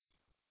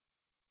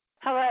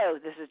Hello,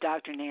 this is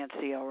Dr.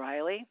 Nancy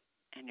O'Reilly,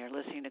 and you're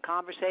listening to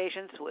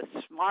Conversations with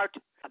Smart,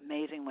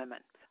 Amazing Women.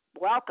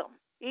 Welcome.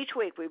 Each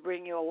week we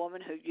bring you a woman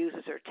who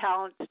uses her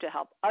talents to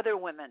help other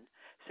women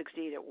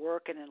succeed at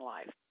work and in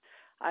life.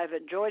 I've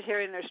enjoyed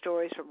hearing their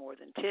stories for more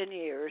than 10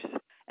 years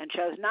and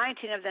chose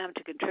 19 of them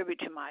to contribute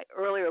to my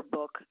earlier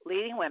book,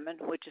 Leading Women,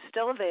 which is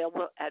still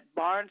available at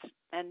Barnes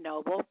 &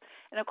 Noble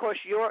and, of course,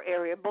 your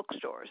area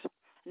bookstores.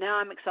 Now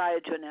I'm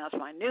excited to announce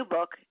my new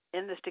book,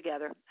 In This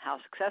Together, How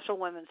Successful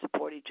Women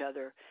Support Each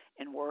Other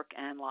in Work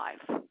and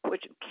Life,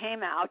 which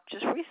came out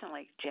just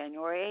recently,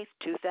 January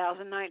 8th,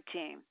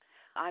 2019.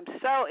 I'm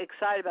so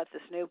excited about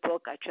this new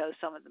book. I chose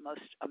some of the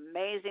most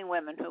amazing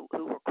women who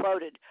were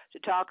quoted to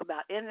talk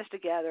about In This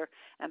Together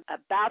and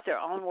about their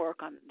own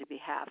work on the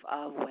behalf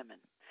of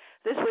women.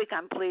 This week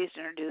I'm pleased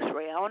to introduce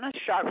Rayona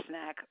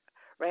Sharpsnack.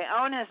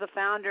 Rayona is the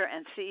founder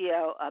and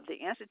CEO of the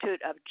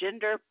Institute of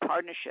Gender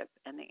Partnership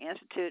and the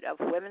Institute of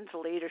Women's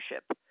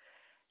Leadership,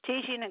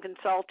 teaching and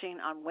consulting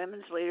on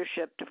women's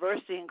leadership,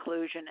 diversity,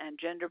 inclusion, and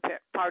gender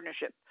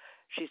partnership.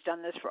 She's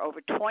done this for over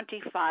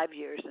 25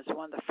 years and is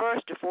one of the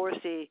first to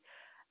foresee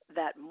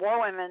that more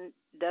women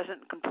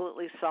doesn't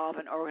completely solve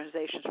an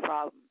organization's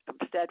problem.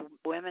 Instead,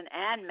 women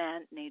and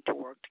men need to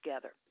work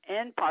together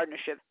in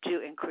partnership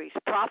to increase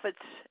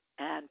profits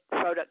and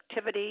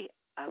productivity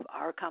of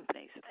our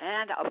companies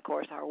and, of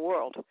course, our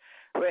world.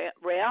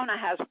 Rayona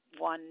has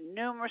won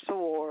numerous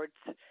awards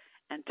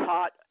and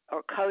taught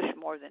or coached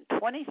more than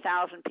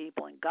 20,000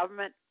 people in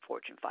government,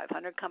 Fortune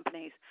 500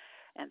 companies,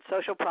 and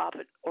social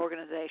profit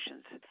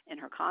organizations in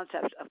her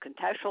concepts of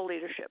contextual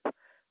leadership,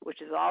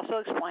 which is also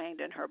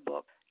explained in her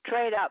book,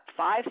 Trade Up,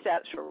 5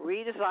 Steps for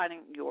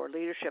Redesigning Your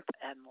Leadership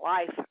and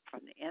Life from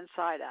the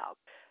Inside Out.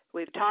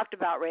 We've talked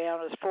about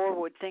Rayona's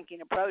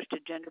forward-thinking approach to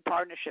gender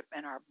partnership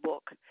in our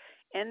book,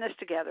 In This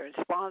Together, and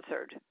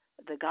sponsored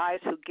the Guys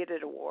Who Get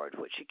It Award,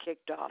 which she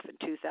kicked off in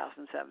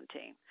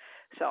 2017.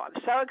 So I'm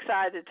so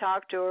excited to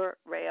talk to her.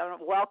 Rayona,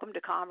 welcome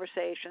to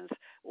Conversations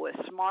with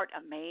Smart,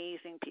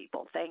 Amazing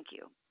People. Thank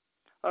you.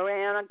 Well,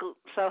 Rayona,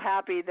 so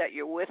happy that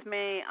you're with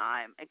me.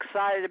 I'm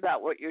excited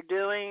about what you're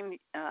doing.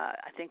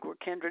 I think we're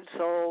kindred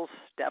souls,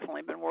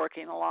 definitely been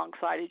working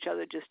alongside each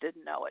other, just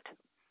didn't know it.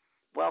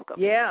 Welcome.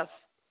 Yes.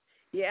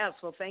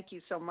 Well, thank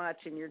you so much,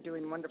 and you're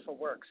doing wonderful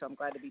work, so I'm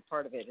glad to be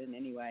part of it in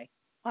any way.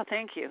 Well,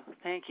 thank you.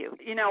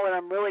 You know, what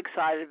I'm really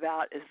excited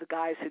about is the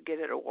Guys Who Get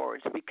It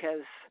Awards,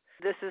 because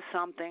this is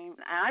something,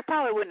 and I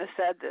probably wouldn't have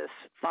said this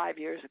 5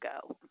 years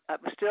ago. I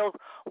was still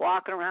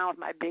walking around with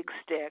my big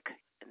stick,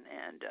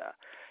 and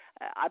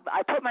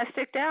I put my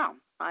stick down.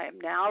 I am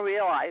now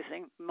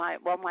realizing my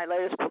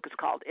latest book is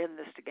called In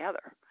This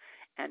Together.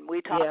 And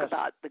we talk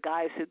about the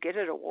Guys Who Get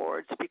It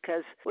Awards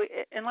because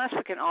unless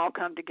we can all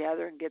come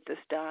together and get this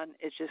done,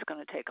 it's just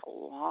going to take a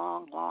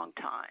long, long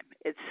time.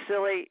 It's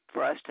silly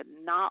for us to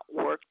not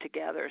work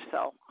together.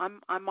 So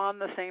I'm on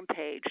the same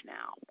page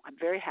now. I'm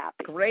very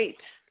happy. Great.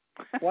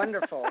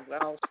 Wonderful.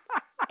 Well,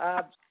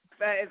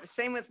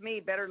 same with me,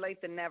 better late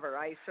than never.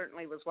 I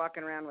certainly was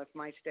walking around with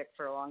my stick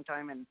for a long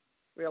time and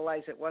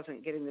realized it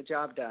wasn't getting the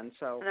job done.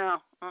 So no.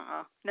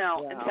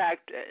 Yeah. In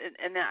fact,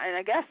 and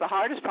I guess the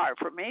hardest part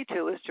for me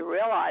too is to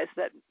realize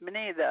that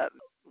many of the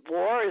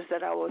wars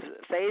that I was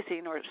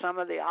facing, or some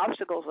of the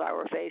obstacles I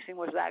were facing,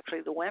 was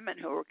actually the women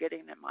who were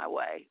getting in my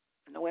way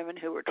and the women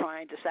who were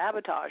trying to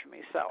sabotage me.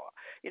 So,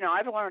 you know,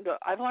 I've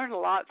learned a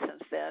lot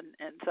since then,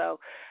 and so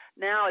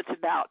now it's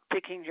about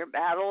picking your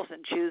battles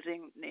and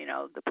choosing, you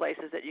know, the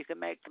places that you can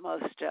make the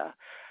most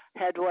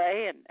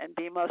headway and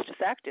be most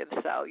effective.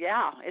 So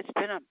yeah, it's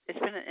been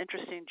an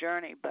interesting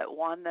journey, but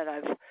one that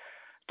I've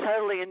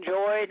totally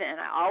enjoyed, and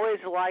I always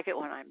like it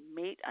when I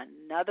meet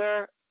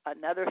another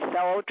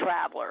fellow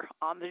traveler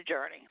on the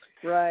journey.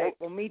 Right.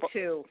 Well, me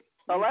too.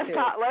 Well,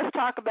 let's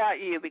talk about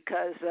you,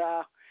 because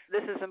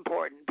this is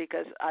important,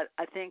 because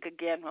I think,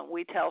 again, when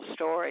we tell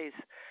stories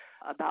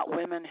about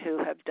women who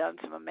have done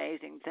some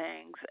amazing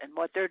things and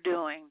what they're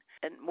doing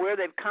and where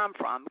they've come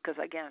from, because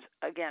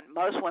again,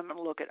 most women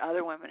look at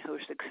other women who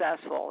are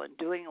successful and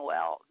doing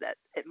well, that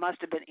it must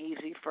have been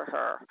easy for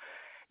her.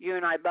 You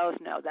and I both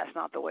know that's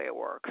not the way it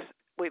works.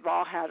 We've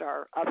all had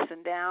our ups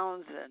and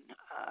downs and,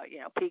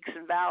 peaks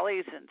and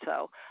valleys. And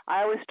so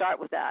I always start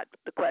with that.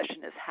 The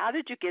question is, how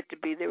did you get to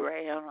be the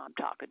Rayona I'm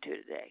talking to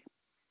today?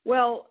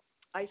 Well,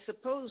 I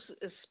suppose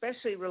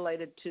especially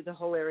related to the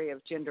whole area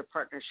of gender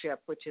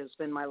partnership, which has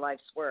been my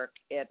life's work.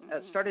 It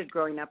started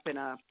growing up in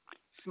a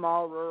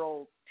small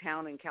rural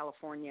town in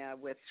California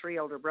with 3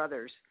 older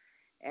brothers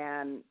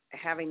and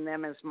having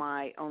them as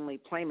my only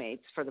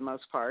playmates for the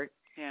most part.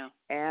 Yeah.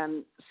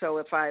 And so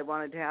if I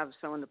wanted to have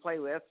someone to play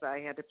with, I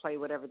had to play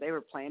whatever they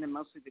were playing, and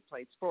mostly they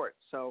played sports.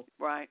 So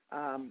right.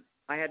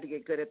 I had to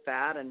get good at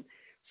that. And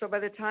so by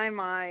the time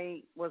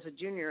I was a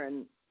junior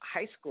in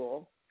high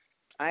school,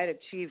 I had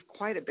achieved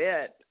quite a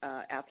bit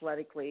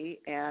athletically,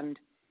 and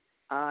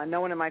no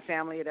one in my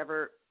family had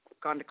ever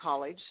gone to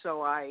college,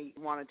 so I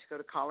wanted to go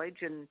to college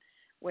and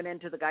went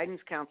into the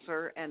guidance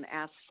counselor and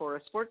asked for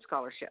a sports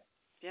scholarship.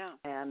 Yeah.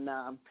 And,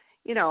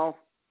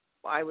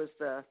 I was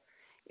the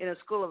in a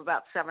school of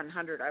about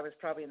 700, I was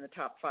probably in the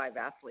top 5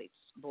 athletes,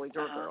 boys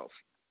or girls.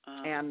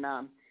 And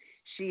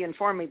she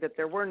informed me that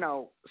there were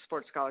no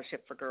sports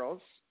scholarship for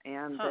girls,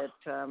 and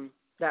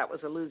that was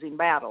a losing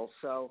battle.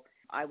 So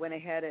I went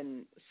ahead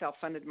and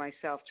self-funded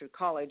myself through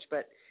college.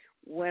 But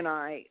when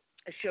I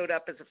showed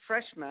up as a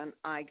freshman,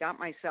 I got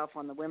myself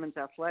on the women's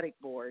athletic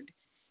board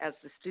as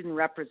the student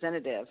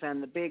representative,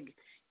 and the big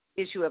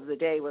issue of the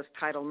day was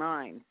Title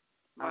IX.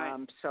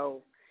 Right.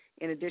 So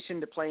in addition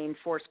to playing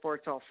 4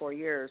 sports all 4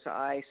 years,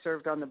 I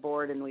served on the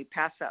board, and we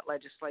passed that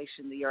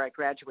legislation the year I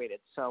graduated.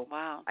 So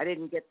wow. I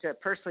didn't get to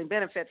personally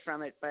benefit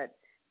from it, but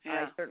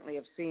I certainly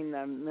have seen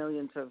the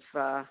millions of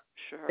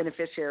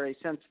beneficiaries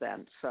since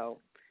then. So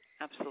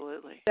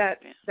absolutely. That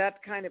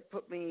kind of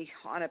put me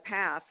on a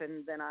path,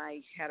 and then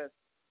I had a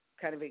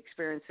kind of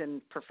experience in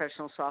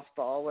professional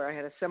softball where I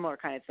had a similar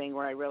kind of thing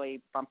where I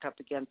really bumped up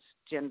against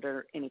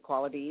gender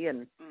inequality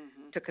and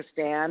took a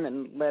stand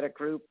and led a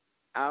group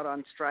out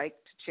on strike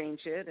to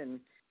change it. And,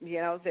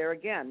 there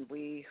again,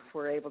 we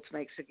were able to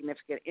make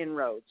significant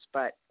inroads,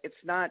 but it's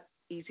not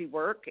easy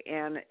work.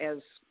 And as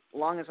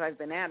long as I've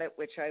been at it,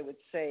 which I would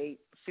say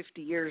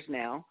 50 years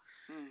now,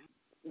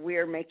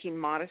 we're making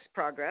modest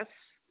progress,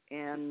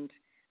 and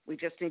we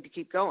just need to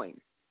keep going.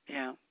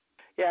 Yeah.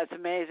 Yeah, it's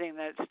amazing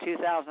that it's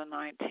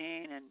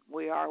 2019 and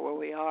we are where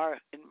we are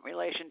in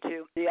relation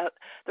to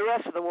the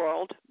rest of the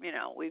world.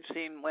 We've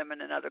seen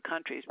women in other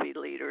countries be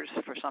leaders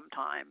for some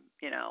time,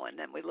 and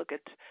then we look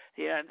at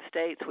the United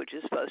States, which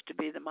is supposed to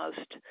be the most,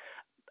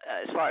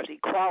 as far as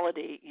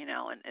equality,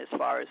 and as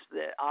far as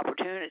the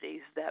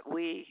opportunities that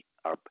we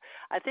are.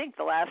 I think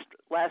the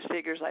last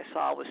figures I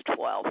saw was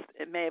 12.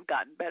 It may have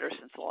gotten better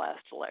since the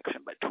last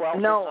election, but 12.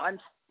 No,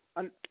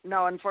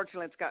 no,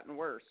 unfortunately, it's gotten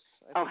worse.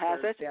 Oh, has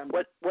it?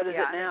 What is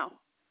it now?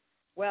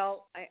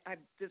 Well, I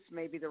this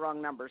may be the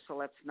wrong number, so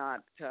let's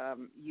not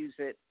use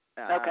it.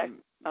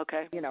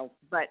 Okay.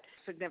 But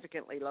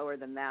significantly lower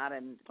than that.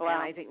 And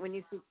I think when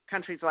you see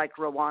countries like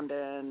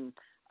Rwanda and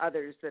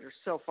others that are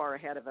so far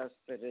ahead of us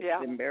that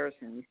it's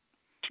embarrassing.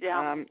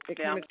 Yeah. It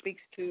kind of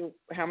speaks to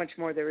how much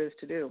more there is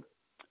to do.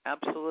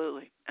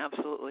 Absolutely.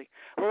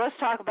 Well, let's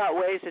talk about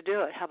ways to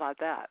do it. How about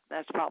that?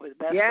 That's probably the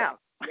best.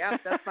 Yeah,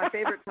 that's my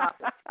favorite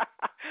topic.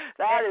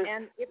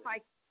 And if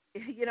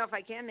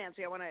I can,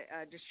 Nancy, I want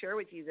to just share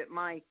with you that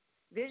my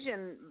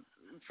vision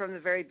from the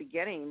very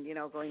beginning,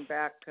 going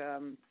back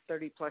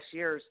 30 plus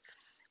years,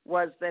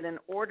 was that in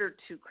order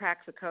to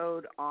crack the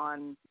code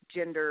on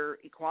gender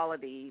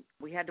equality,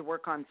 we had to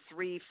work on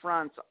 3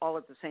 fronts all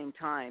at the same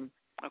time.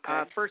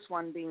 Okay. First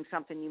one being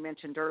something you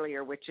mentioned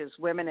earlier, which is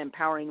women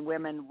empowering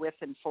women with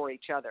and for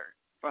each other.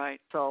 Right.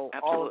 So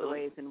absolutely. all of the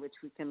ways in which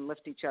we can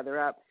lift each other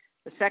up.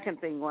 The second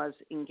thing was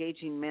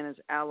engaging men as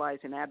allies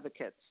and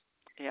advocates.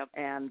 Yep.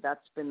 And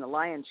that's been the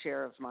lion's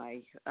share of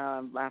my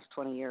last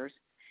 20 years.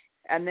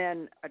 And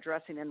then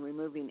addressing and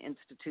removing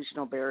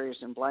institutional barriers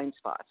and blind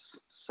spots.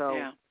 So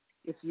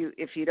if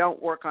you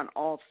don't work on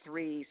all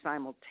 3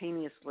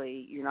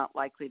 simultaneously, you're not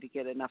likely to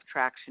get enough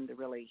traction to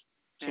really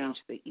change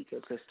the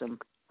ecosystem.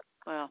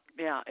 Well,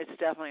 it's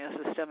definitely a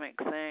systemic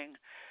thing.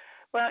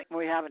 Well,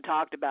 we haven't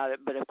talked about it,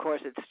 but of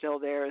course it's still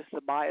there, is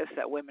the bias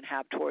that women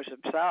have towards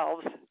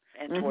themselves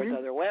and towards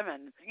other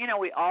women.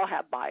 We all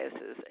have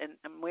biases, and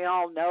we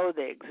all know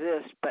they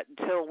exist, but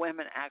until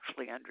women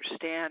actually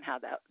understand how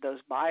those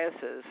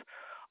biases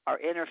are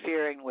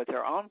interfering with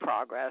their own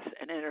progress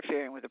and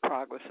interfering with the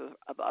progress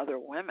of other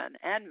women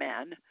and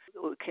men,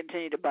 we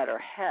continue to butt our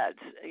heads.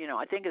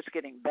 I think it's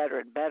getting better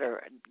and better,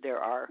 and there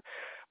are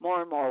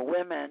more and more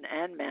women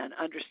and men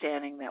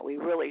understanding that we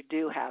really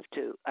do have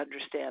to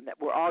understand that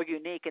we're all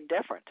unique and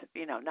different.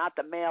 Not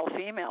the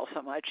male-female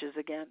so much as,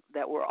 again,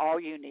 that we're all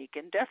unique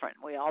and different.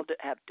 We all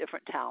have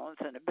different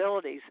talents and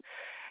abilities.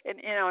 And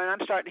I'm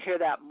starting to hear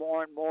that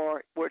more and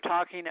more. We're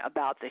talking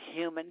about the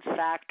human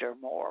factor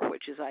more,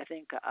 which is, I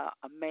think,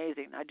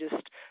 amazing. I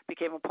just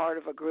became a part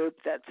of a group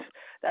that's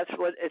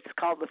what it's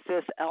called the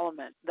 5th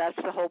element. That's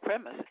the whole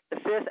premise. The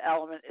 5th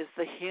element is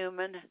the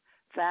human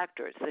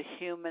factor. It's the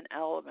human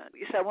element.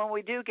 So when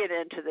we do get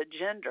into the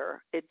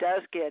gender, it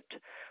does get,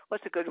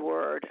 what's a good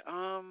word?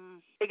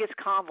 It gets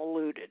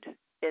convoluted.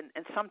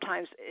 And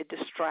sometimes it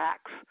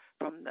distracts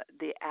from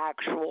the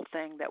actual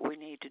thing that we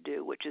need to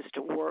do, which is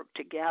to work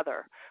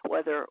together,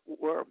 whether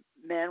we're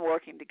men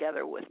working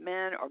together with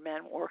men or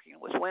men working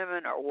with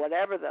women or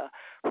whatever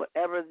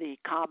the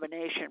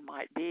combination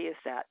might be. Is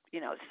that,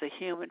 it's the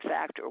human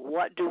factor.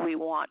 What do we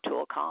want to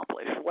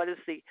accomplish? What is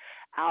the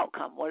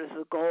outcome? What is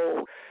the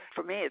goal?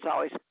 For me, it's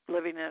always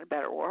living in a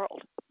better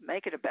world,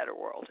 make it a better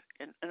world.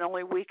 And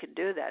only we can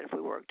do that if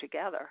we work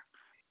together.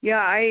 Yeah,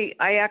 I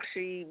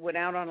actually went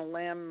out on a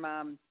limb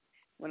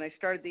when I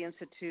started the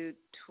Institute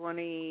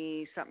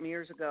 20-something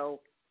years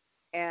ago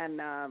and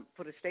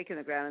put a stake in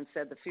the ground and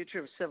said the future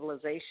of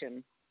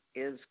civilization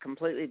is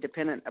completely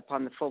dependent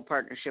upon the full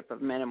partnership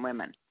of men and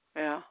women.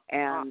 Yeah.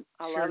 And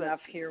sure enough,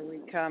 it. here we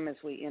come as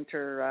we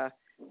enter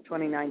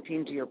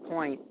 2019, to your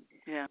point.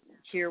 Yeah.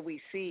 Here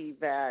we see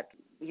that,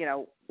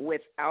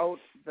 without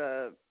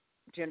the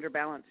gender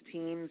balanced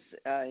teams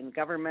in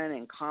government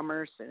and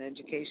commerce and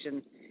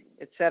education,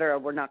 et cetera,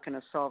 we're not going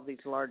to solve these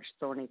large,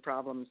 thorny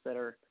problems that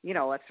are,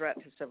 a threat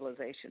to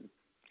civilization.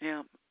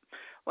 Yeah.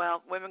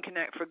 Well, Women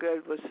Connect for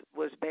Good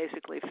was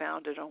basically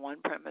founded on one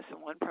premise and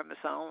one premise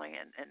only,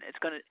 and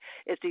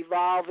it's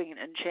evolving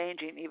and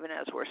changing even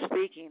as we're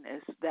speaking.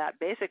 Is that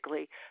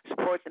basically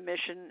support the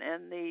mission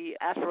and the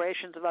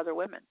aspirations of other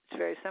women? It's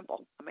very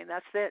simple. I mean,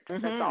 that's it.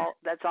 Mm-hmm.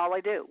 That's all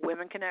I do.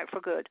 Women Connect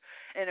for Good,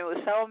 and it was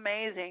so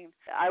amazing.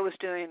 I was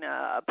doing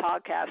a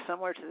podcast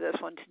similar to this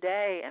one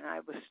today, and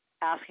I was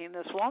asking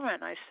this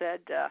woman. I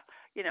said,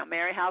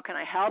 Mary, how can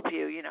I help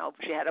you?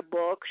 She had a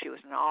book. She was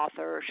an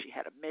author. She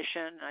had a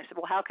mission. And I said,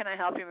 well, how can I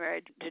help you,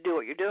 Mary, to do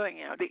what you're doing?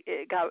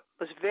 It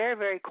was very,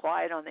 very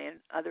quiet on the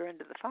other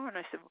end of the phone.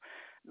 I said,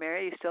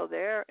 Mary, are you still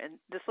there? And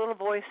this little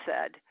voice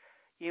said,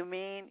 you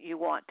mean you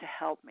want to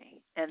help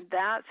me? And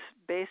that's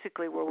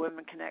basically where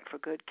Women Connect for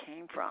Good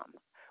came from,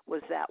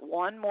 was that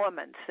one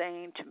woman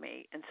saying to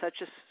me in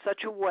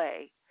such a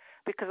way,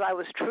 because I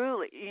was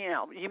truly,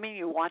 you mean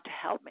you want to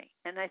help me?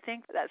 And I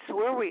think that's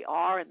where we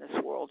are in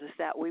this world, is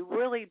that we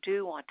really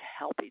do want to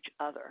help each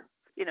other.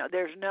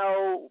 There's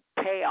no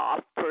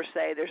payoff per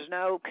se. There's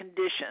no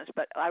conditions,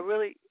 but I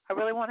really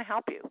want to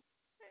help you.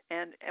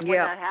 And when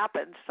that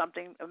happens,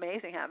 something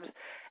amazing happens.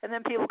 And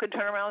then people can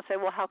turn around and say,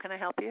 well, how can I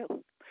help you?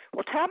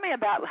 Well, tell me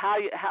about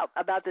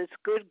about this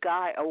Good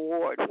Guy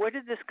Award. Where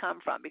did this come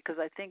from? Because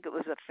I think it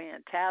was a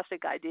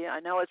fantastic idea. I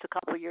know it's a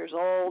couple of years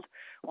old.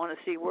 I want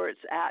to see where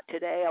it's at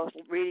today. I was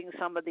reading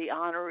some of the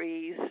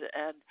honorees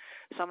and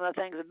some of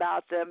the things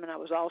about them, and I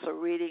was also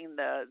reading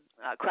the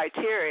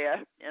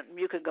criteria, and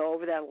you can go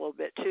over that a little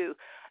bit too.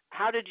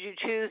 How did you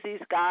choose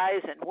these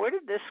guys, and where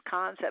did this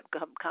concept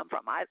come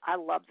from? I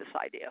love this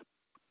idea.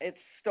 It's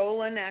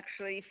stolen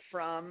actually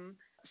from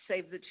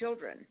Save the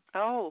Children.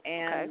 Oh,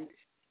 and okay.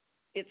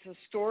 It's a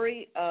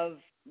story of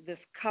this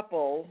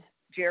couple,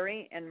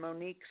 Jerry and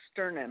Monique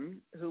Sternum,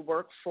 who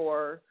work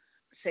for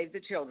Save the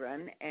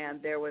Children,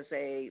 and there was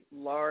a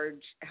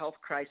large health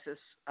crisis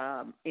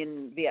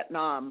in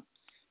Vietnam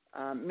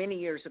many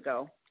years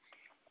ago,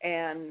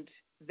 and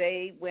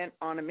they went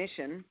on a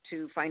mission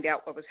to find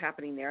out what was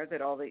happening there,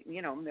 that all the,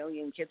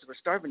 million kids were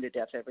starving to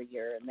death every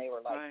year, and they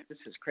were like, right. This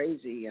is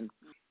crazy.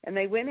 And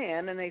they went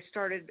in and they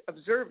started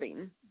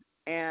observing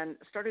and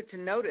started to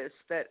notice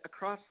that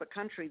across the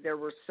country there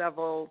were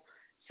several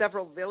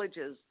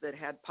villages that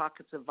had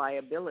pockets of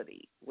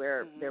viability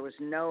where there was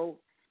no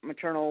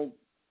maternal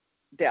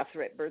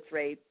birth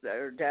rate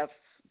or deaths.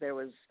 There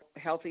was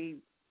healthy,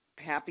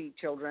 happy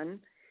children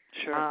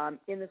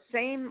in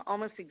the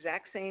almost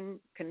exact same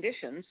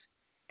conditions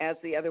as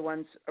the other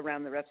ones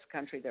around the rest of the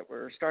country that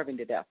were starving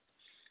to death.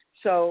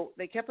 So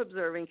they kept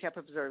observing,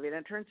 and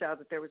it turns out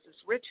that there was this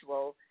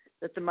ritual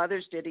that the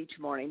mothers did each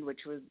morning,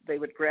 which was they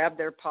would grab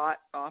their pot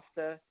off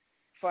the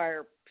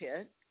fire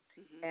pit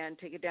and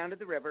take it down to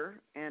the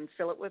river and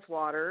fill it with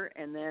water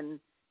and then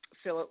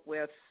fill it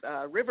with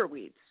river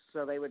weeds.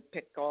 So they would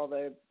pick all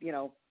the,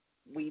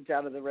 weeds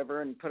out of the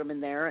river and put them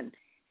in there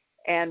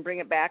and bring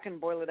it back and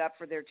boil it up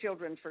for their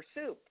children for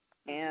soup.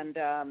 And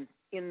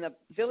in the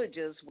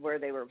villages where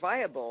they were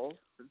viable,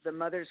 the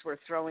mothers were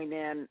throwing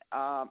in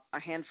a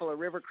handful of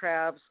river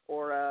crabs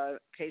or an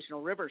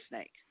occasional river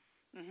snake.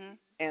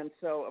 And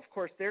so, of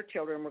course, their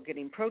children were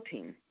getting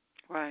protein,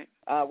 right?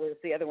 Whereas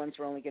the other ones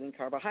were only getting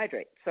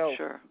carbohydrate. So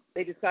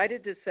they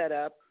decided to set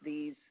up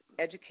these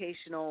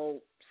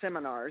educational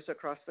seminars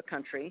across the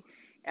country,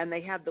 and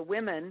they had the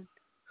women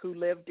who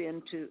lived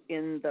in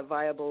the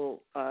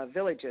viable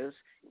villages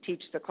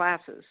teach the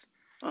classes.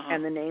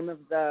 And the name of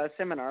the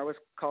seminar was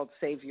called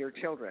Save Your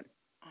Children.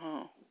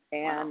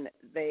 And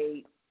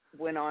they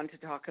went on to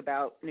talk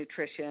about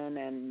nutrition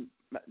and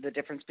the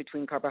difference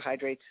between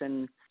carbohydrates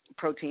and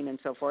protein and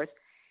so forth.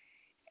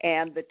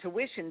 And the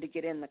tuition to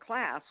get in the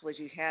class was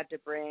you had to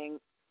bring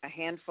a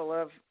handful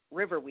of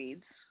river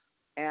weeds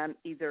and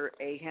either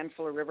a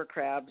handful of river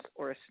crabs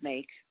or a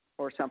snake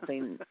or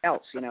something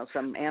else,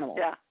 some animal.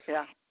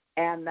 Yeah.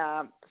 And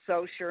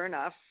so sure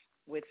enough,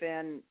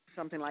 within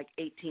something like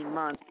 18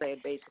 months, they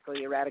had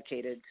basically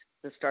eradicated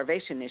the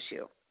starvation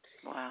issue.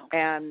 Wow.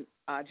 And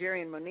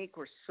Jerry and Monique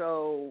were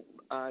so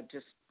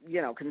just,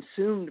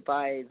 consumed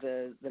by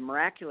the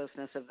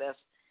miraculousness of this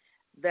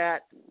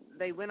that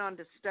they went on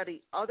to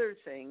study other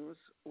things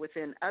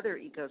within other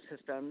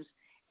ecosystems,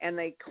 and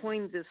they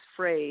coined this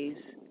phrase,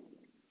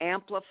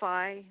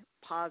 amplify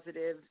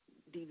positive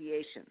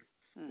deviation.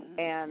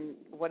 And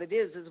what it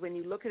is when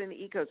you look at an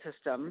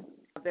ecosystem,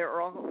 there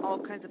are all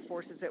kinds of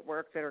forces at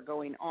work that are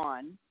going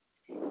on,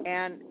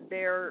 and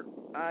they're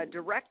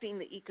directing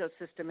the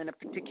ecosystem in a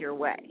particular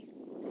way.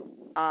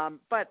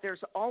 But there's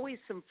always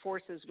some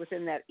forces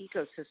within that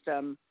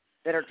ecosystem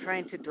that are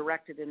trying to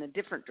direct it in a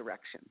different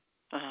direction.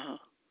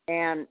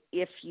 And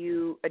if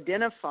you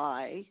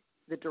identify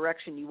the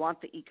direction you want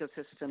the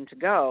ecosystem to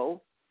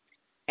go,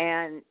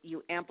 and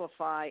you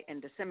amplify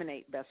and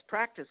disseminate best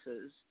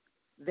practices,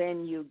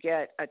 then you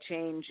get a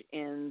change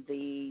in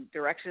the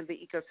direction of the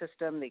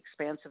ecosystem, the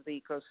expanse of the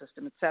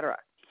ecosystem, et cetera.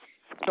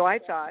 So I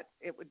thought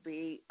it would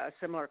be a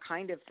similar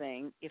kind of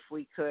thing if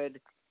we could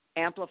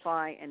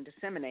amplify and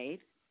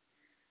disseminate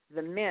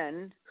the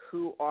men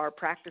who are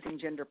practicing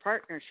gender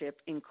partnership,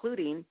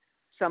 including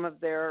some of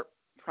their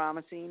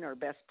promising or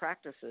best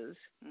practices,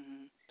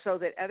 so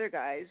that other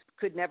guys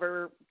could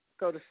never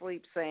go to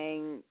sleep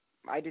saying,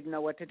 I didn't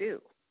know what to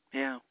do.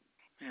 Yeah.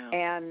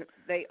 And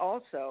they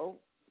also,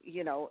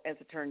 as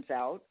it turns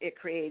out, it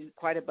created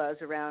quite a buzz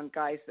around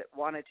guys that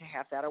wanted to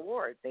have that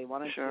award. They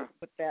wanted to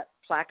put that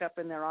plaque up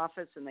in their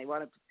office, and they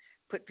wanted to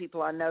put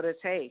people on notice,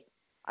 hey,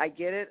 I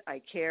get it,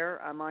 I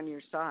care, I'm on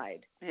your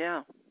side.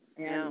 Yeah.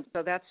 And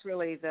so that's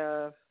really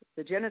the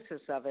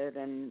genesis of it,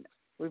 and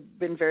we've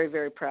been very,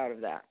 very proud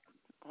of that.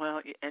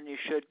 Well, and you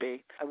should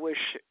be. I wish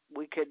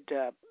we could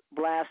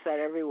blast that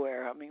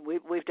everywhere. I mean,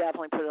 we've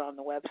definitely put it on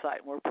the website,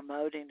 and we're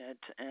promoting it.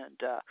 And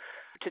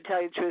to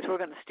tell you the truth, we're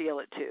going to steal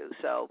it too.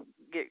 So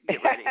get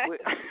ready. It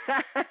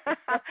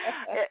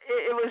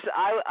was.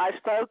 I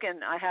spoke,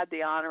 and I had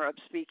the honor of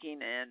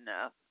speaking in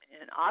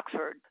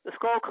Oxford. The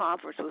Scroll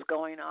Conference was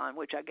going on,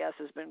 which I guess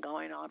has been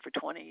going on for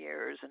 20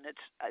 years, and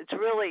it's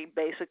really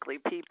basically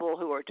people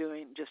who are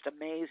doing just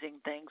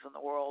amazing things in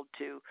the world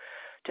to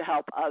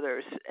help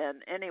others.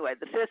 And anyway,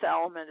 the fifth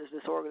element is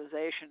this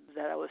organization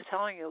that I was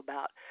telling you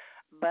about,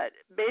 but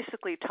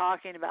basically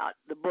talking about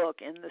the book,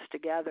 In This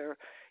Together,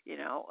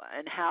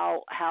 and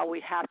how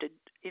we have to,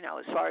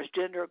 as far as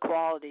gender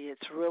equality,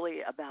 it's really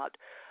about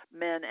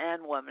men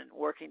and women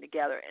working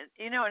together. And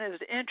and it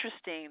was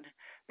interesting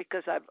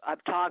because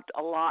I've talked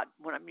a lot.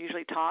 When I'm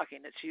usually talking,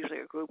 it's usually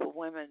a group of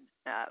women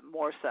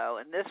more so,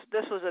 and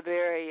this was a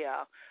very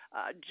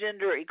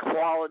gender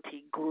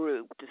equality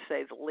group, to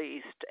say the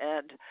least.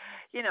 And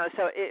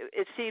so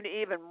it seemed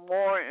even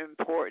more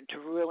important to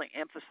really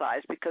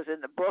emphasize, because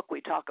in the book we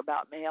talk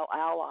about male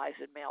allies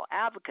and male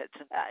advocates,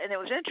 and it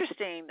was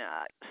interesting.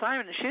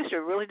 Simon &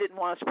 Schuster really didn't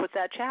want us to put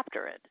that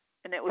chapter in,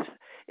 and it was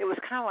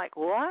kind of like,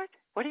 what?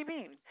 What do you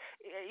mean?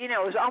 It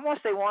was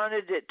almost they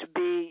wanted it to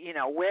be,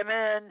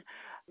 women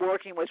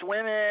working with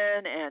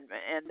women,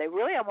 and they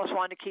really almost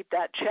wanted to keep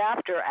that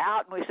chapter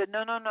out. And we said,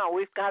 no,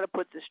 we've got to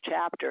put this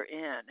chapter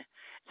in.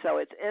 So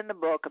it's in the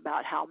book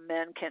about how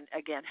men can,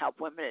 again, help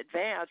women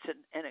advance,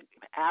 and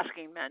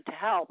asking men to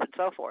help and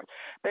so forth.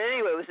 But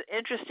anyway, it was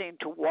interesting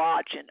to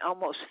watch and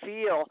almost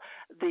feel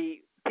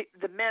the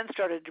men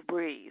started to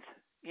breathe,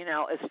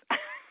 as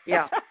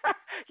yeah.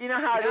 You know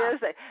how it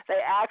is?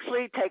 They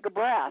actually take a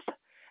breath,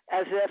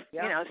 as if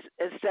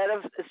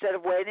instead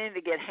of waiting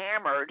to get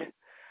hammered,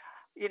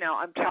 you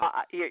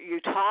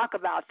talk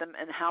about them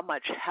and how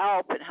much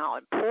help and how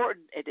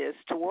important it is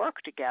to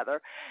work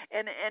together.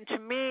 And to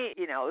me,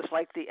 it was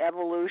like the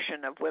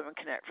evolution of Women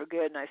Connect for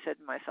Good. And I said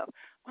to myself,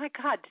 my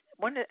God,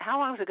 how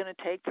long is it going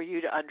to take for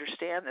you to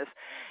understand this?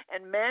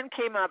 And men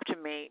came up to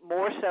me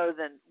more so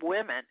than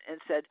women and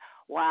said,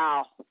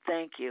 wow,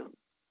 thank you.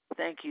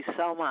 Thank you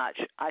so much.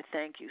 I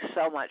thank you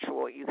so much for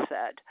what you've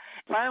said.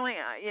 Finally,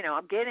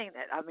 I'm getting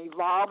it. I'm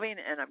evolving,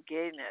 and I'm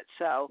getting it.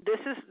 So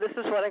this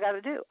is what I got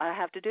to do. I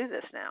have to do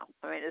this now.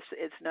 I mean,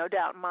 it's no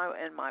doubt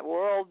in my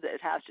world that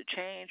it has to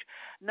change.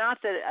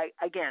 Not that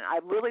I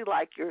really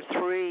like your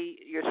three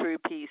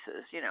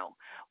pieces.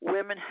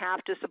 Women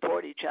have to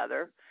support each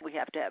other. We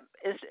have to have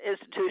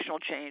institutional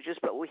changes,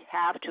 but we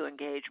have to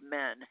engage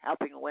men,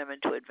 helping women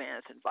to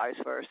advance, and vice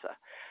versa.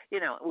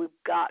 We've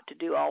got to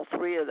do all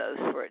three of those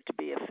for it to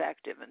be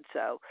effective. And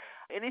so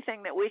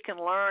anything that we can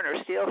learn or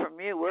steal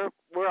from you,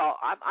 we're all,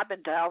 I've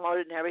been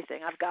downloading everything.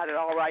 I've got it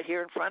all right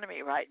here in front of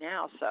me right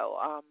now. So,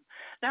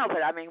 no,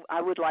 but I mean,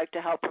 I would like to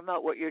help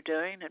promote what you're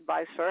doing, and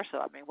vice versa.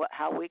 I mean,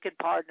 how we could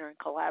partner and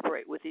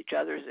collaborate with each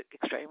other is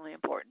extremely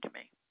important to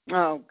me.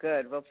 Oh,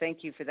 good. Well,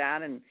 thank you for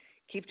that, and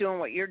keep doing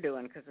what you're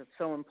doing, because it's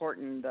so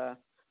important,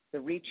 the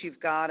reach you've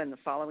got and the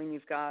following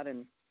you've got,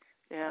 and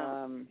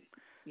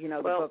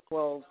the book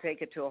will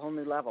take it to a whole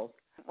new level.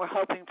 We're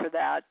hoping for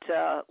that.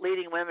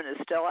 Leading Women is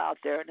still out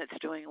there, and it's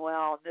doing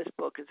well. And this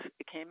book it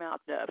came out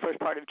the first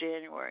part of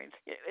January.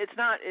 It's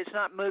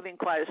not moving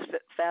quite as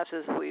fast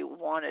as we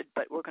wanted,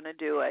 but we're going to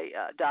do a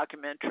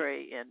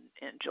documentary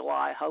in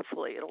July.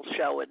 Hopefully, it'll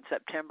show in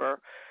September.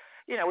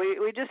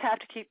 We just have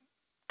to keep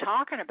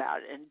talking about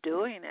it and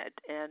doing it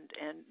and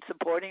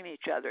supporting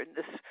each other. And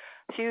this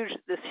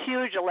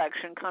huge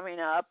election coming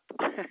up.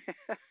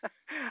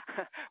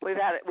 we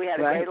had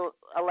a great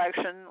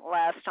election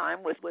last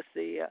time with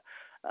the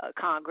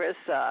Congress,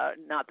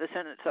 not the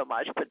Senate so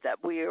much, but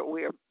that we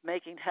are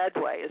making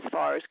headway as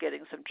far as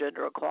getting some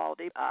gender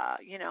equality.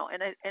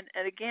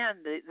 And again,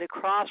 the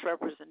cross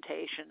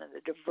representation and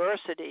the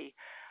diversity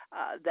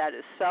that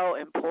is so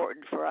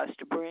important for us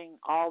to bring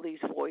all these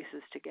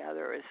voices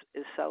together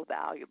is so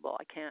valuable.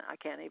 I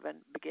can't even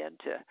begin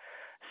to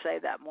say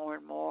that more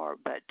and more.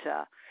 But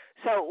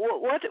so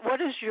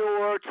what is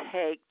your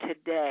take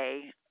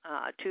today,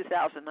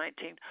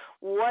 2019?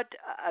 What,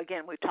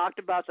 again, we talked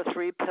about the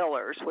three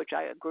pillars, which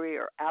I agree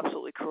are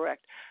absolutely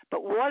correct.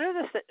 But what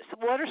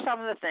are some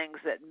of the things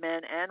that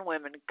men and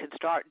women can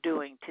start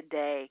doing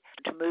today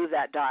to move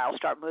that dial,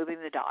 start moving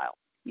the dial?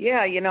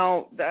 Yeah,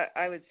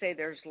 I would say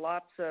there's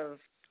lots of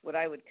what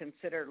I would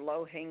consider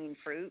low-hanging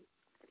fruit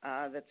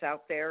that's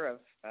out there of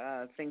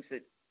things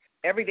that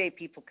everyday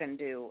people can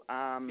do.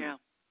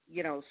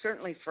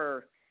 Certainly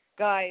for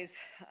Guys,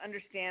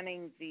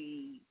 understanding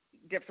the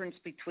difference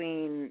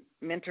between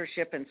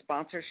mentorship and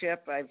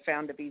sponsorship, I've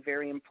found to be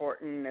very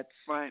important.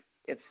 Right.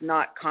 It's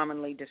not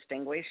commonly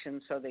distinguished,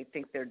 and so they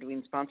think they're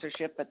doing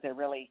sponsorship, but they're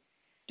really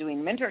doing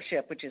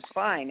mentorship, which is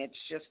fine. It's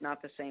just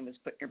not the same as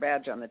putting your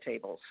badge on the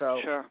table. So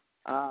Sure.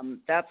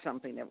 that's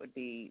something that would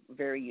be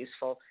very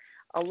useful.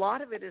 A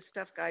lot of it is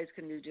stuff guys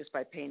can do just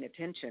by paying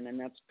attention, and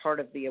that's part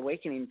of the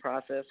awakening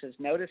process, is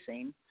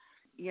noticing,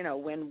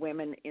 when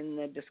women in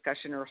the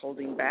discussion are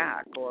holding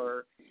back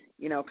or,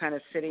 kind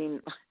of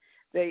sitting.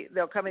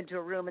 They'll come into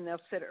a room and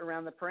they'll sit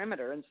around the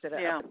perimeter instead of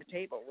up at the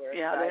table.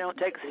 Yeah, they don't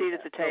take a seat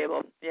at the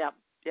table. Yeah.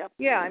 Yep.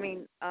 Yeah, I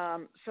mean,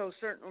 so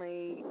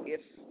certainly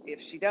if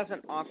she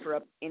doesn't offer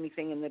up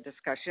anything in the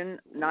discussion,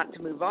 not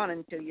to move on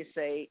until you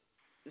say,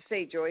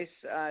 Joyce,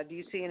 do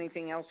you see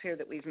anything else here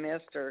that we've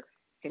missed, or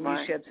can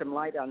you shed some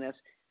light on this?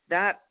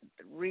 That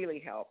really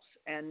helps.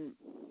 And,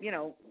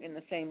 in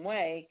the same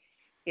way,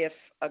 if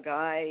a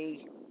guy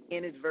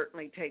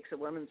inadvertently takes a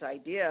woman's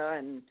idea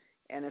and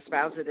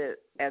espouses it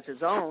as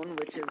his own,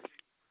 which is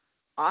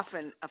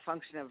often a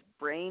function of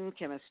brain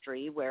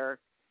chemistry, where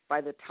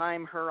by the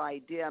time her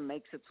idea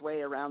makes its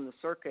way around the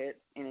circuit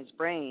in his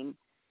brain,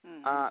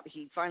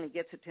 he finally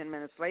gets it 10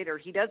 minutes later,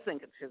 he does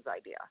think it's his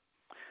idea.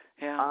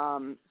 Yeah.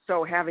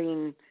 So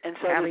having and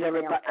so does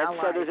everybody, and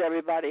so does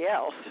everybody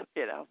else,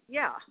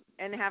 Yeah,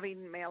 and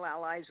having male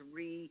allies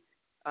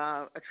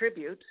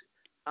attribute.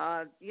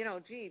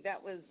 Gee,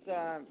 that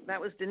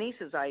was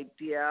Denise's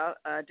idea.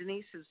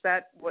 Denise, is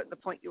that what the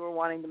point you were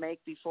wanting to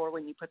make before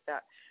when you put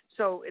that?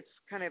 So it's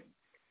kind of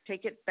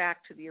take it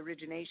back to the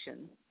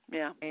origination.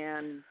 Yeah.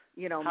 And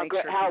make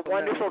sure how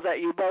wonderful know. That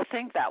you both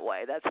think that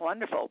way. That's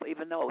wonderful.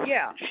 Even though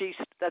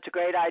that's a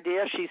great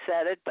idea. She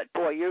said it, but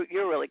boy,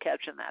 you're really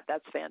catching that.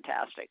 That's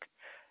fantastic.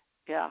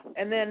 Yeah.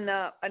 And then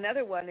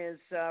another one is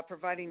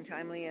providing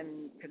timely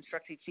and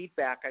constructive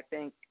feedback. I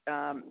think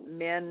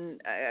men,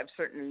 I've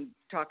certainly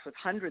talked with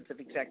hundreds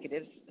of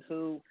executives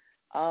who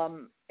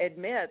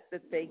admit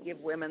that they give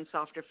women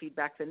softer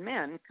feedback than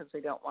men because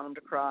they don't want them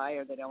to cry,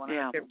 or they don't want to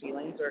hurt their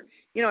feelings, or,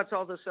 it's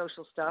all the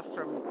social stuff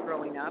from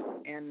growing up,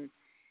 and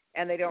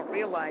they don't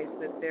realize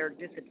that they're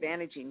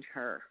disadvantaging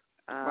her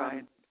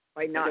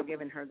by not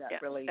giving her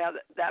that really. Yeah,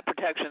 that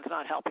protection's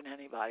not helping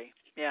anybody.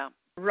 Yeah.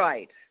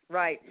 Right.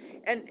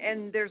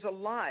 And there's a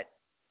lot,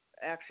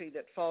 actually,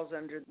 that falls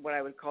under what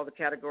I would call the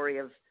category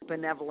of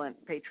benevolent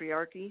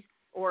patriarchy,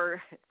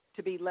 or,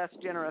 to be less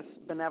generous,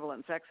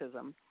 benevolent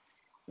sexism,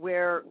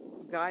 where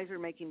guys are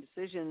making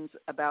decisions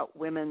about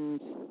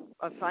women's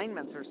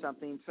assignments or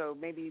something. So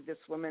maybe this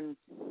woman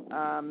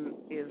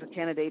is a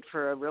candidate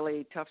for a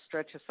really tough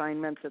stretch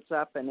assignment that's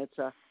up, and it's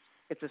a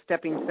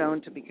stepping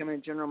stone to becoming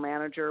a general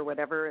manager or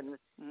whatever, and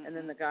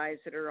then the guys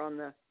that are on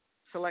the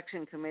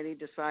selection committee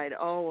decide,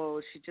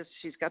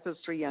 she's got those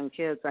 3 young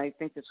kids. I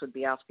think this would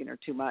be asking her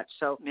too much.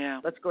 So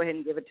let's go ahead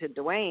and give it to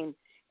Dwayne.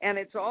 And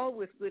it's all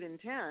with good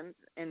intent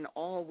and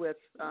all with,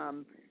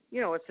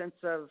 a sense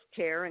of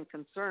care and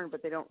concern,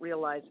 but they don't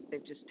realize that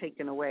they've just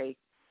taken away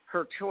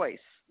her choice,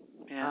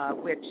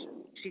 which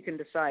she can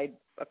decide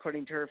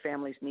according to her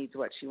family's needs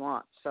what she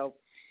wants. So,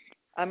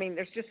 I mean,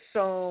 there's just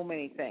so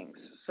many things,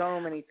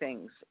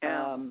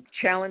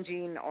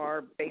 challenging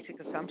our basic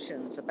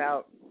assumptions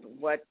about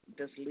what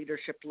does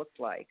leadership look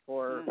like,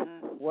 or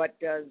what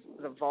does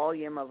the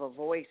volume of a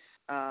voice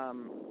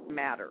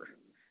matter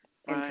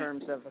in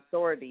terms of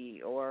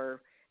authority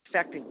or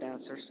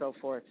effectiveness or so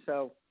forth.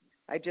 So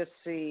I just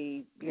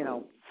see,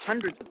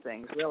 hundreds of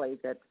things really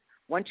that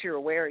once you're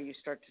aware, you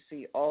start to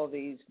see all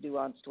these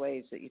nuanced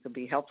ways that you can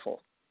be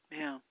helpful.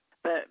 Yeah.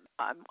 But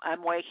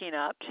I'm waking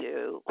up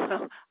to,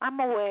 I'm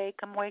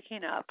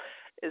waking up,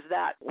 is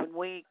that when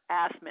we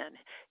ask men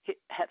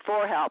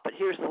for help, but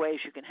here's the ways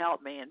you can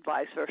help me, and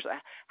vice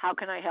versa, how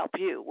can I help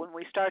you? When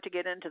we start to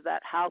get into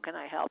that how can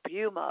I help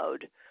you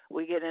mode,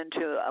 we get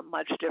into a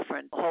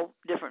whole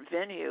different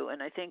venue,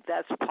 and I think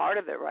that's part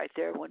of it right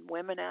there. When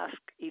women ask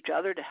each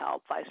other to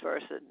help, vice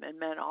versa, and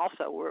men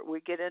also,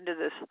 we get into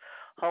this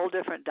whole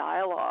different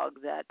dialogue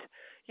that,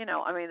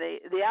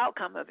 the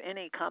outcome of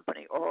any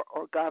company or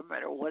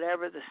government or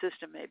whatever the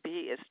system may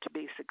be is to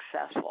be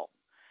successful.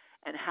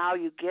 And how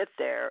you get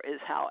there is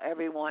how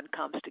everyone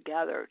comes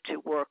together to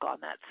work on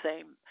that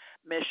same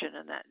mission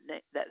and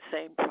that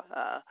same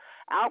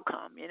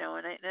outcome,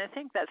 And I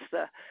think that's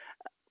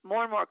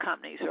more and more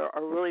companies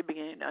are really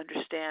beginning to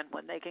understand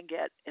when they can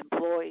get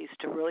employees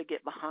to really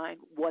get behind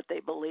what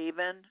they believe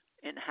in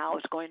and how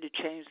it's going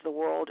to change the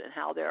world and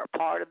how they're a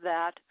part of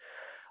that.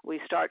 We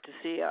start to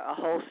see a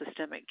whole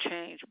systemic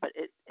change, but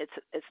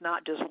it's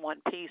not just one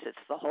piece; it's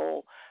the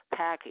whole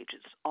package.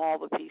 It's all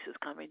the pieces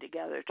coming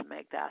together to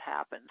make that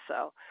happen.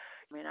 So,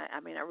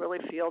 I really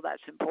feel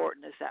that's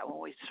important. Is that when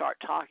we start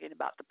talking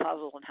about the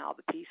puzzle and how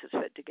the pieces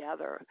fit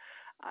together,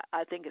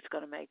 I think it's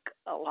going to make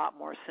a lot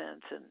more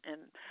sense.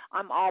 And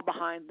I'm all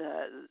behind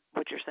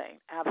what you're saying.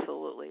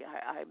 Absolutely,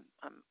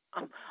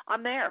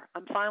 I'm there.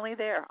 I'm finally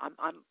there.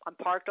 I'm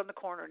parked on the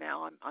corner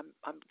now.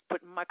 I'm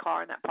putting my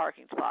car in that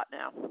parking spot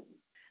now.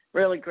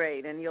 Really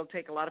great, and you'll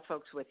take a lot of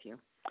folks with you.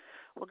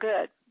 Well,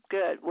 good.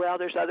 good. Well,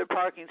 there's other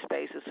parking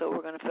spaces, so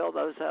we're going to fill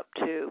those up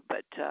too.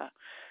 But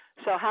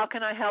so how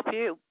can I help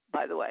you,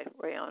 by the way,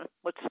 Rayona?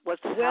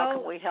 How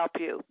can we help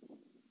you?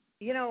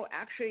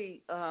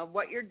 Actually,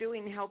 what you're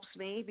doing helps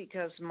me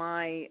because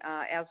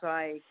as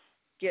I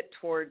get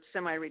towards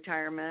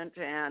semi-retirement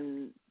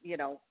and,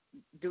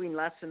 doing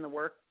less in the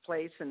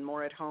workplace and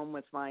more at home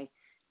with my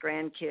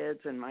grandkids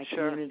and my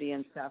community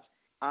and stuff,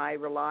 I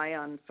rely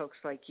on folks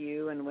like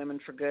you and Women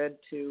for Good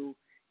to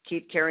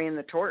keep carrying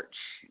the torch.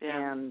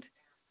 Yeah. And,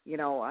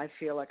 I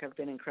feel like I've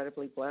been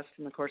incredibly blessed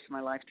in the course of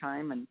my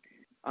lifetime, and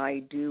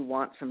I do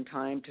want some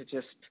time to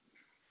just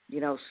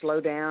slow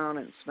down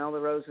and smell the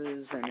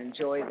roses and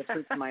enjoy the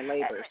fruits of my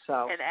labor.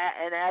 So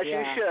and as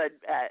you should,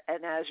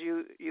 and as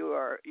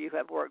you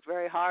have worked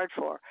very hard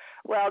for.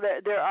 Well,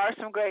 there are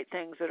some great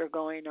things that are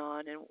going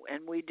on,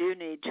 and we do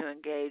need to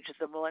engage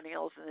the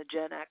millennials and the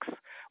Gen X.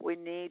 We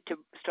need to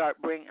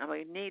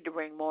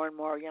bring more and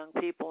more young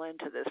people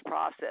into this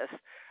process.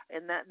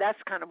 And that's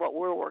kind of what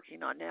we're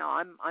working on now.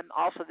 I'm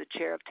also the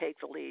chair of Take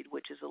the Lead,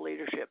 which is a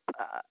leadership,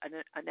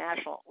 a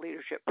national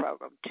leadership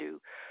program to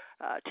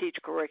teach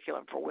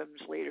curriculum for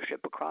women's leadership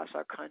across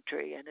our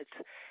country, and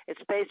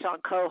it's based on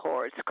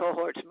cohorts.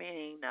 Cohorts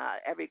meaning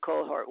every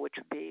cohort, which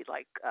would be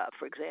like,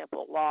 for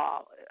example,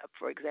 law,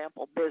 for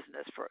example,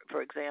 business,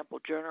 for example,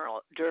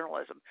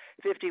 journalism.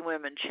 50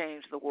 women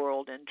changed the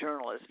world in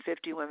journalism.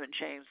 50 women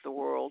changed the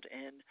world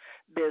in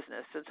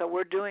business, and so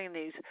we're doing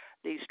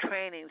these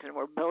trainings and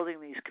we're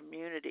building these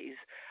communities.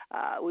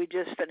 We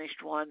just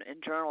finished one in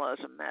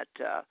journalism at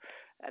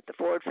the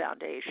Ford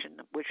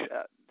Foundation, which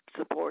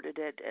supported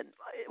it. And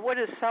what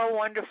is so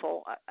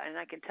wonderful, and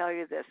I can tell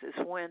you this, is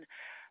when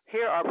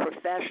here are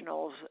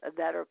professionals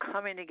that are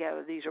coming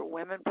together. These are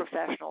women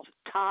professionals,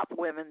 top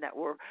women that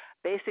were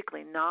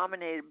basically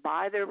nominated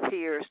by their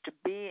peers to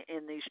be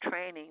in these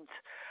trainings,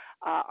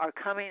 are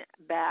coming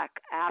back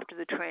after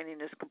the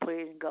training is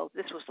completed and go,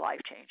 this was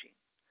life-changing.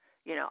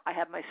 I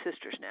have my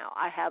sisters now.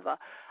 I have a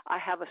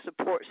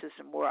support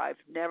system where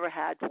I've never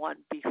had one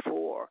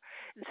before.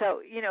 And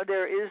so,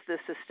 there is this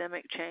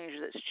systemic change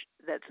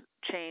that's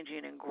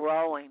changing and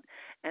growing.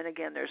 And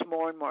again, there's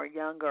more and more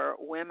younger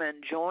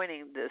women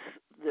joining this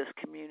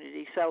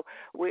community. So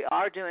we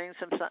are doing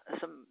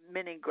some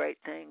many great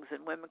things.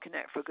 And Women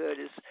Connect for Good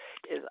is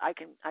I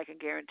can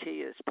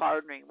guarantee you is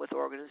partnering with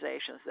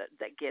organizations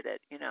that get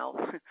it.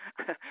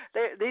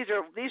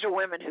 These are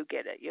women who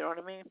get it. You know what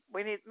I mean?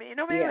 We need maybe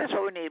that's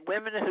what we need.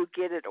 Women who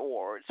get it,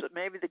 or so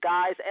maybe the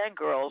guys and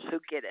girls who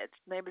get it.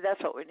 Maybe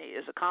that's what we need,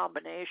 is a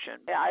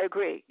combination. Yeah, I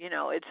agree.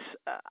 It's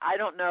I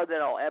don't know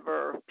that I'll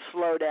ever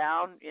slow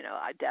down.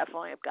 I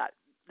definitely have got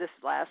this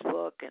last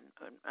book,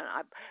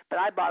 but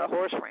I bought a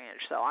horse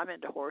ranch, so I'm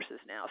into horses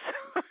now.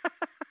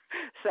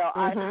 So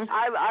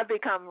I've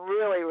become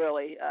really,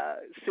 really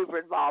super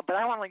involved. But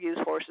I want to use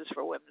horses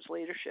for women's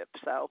leadership.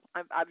 So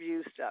I'm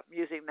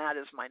using that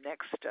as my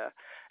next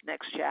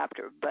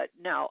chapter. But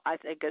no, I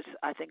think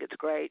it's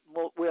great.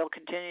 We'll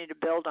continue to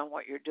build on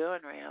what you're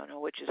doing,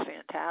 Rayona, which is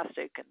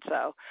fantastic. And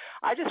so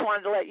I just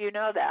wanted to let you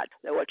know that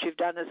what you've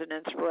done is an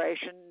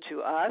inspiration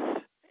to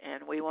us.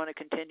 And we want to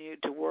continue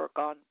to work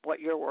on what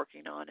you're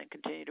working on and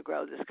continue to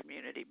grow this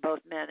community, both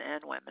men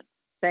and women.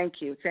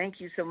 Thank you.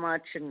 Thank you so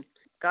much, and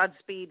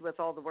Godspeed with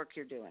all the work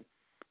you're doing.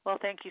 Well,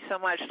 thank you so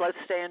much. Let's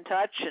stay in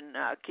touch and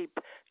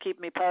keep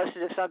me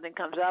posted if something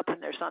comes up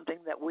and there's something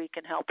that we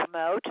can help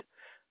promote.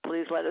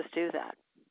 Please let us do that.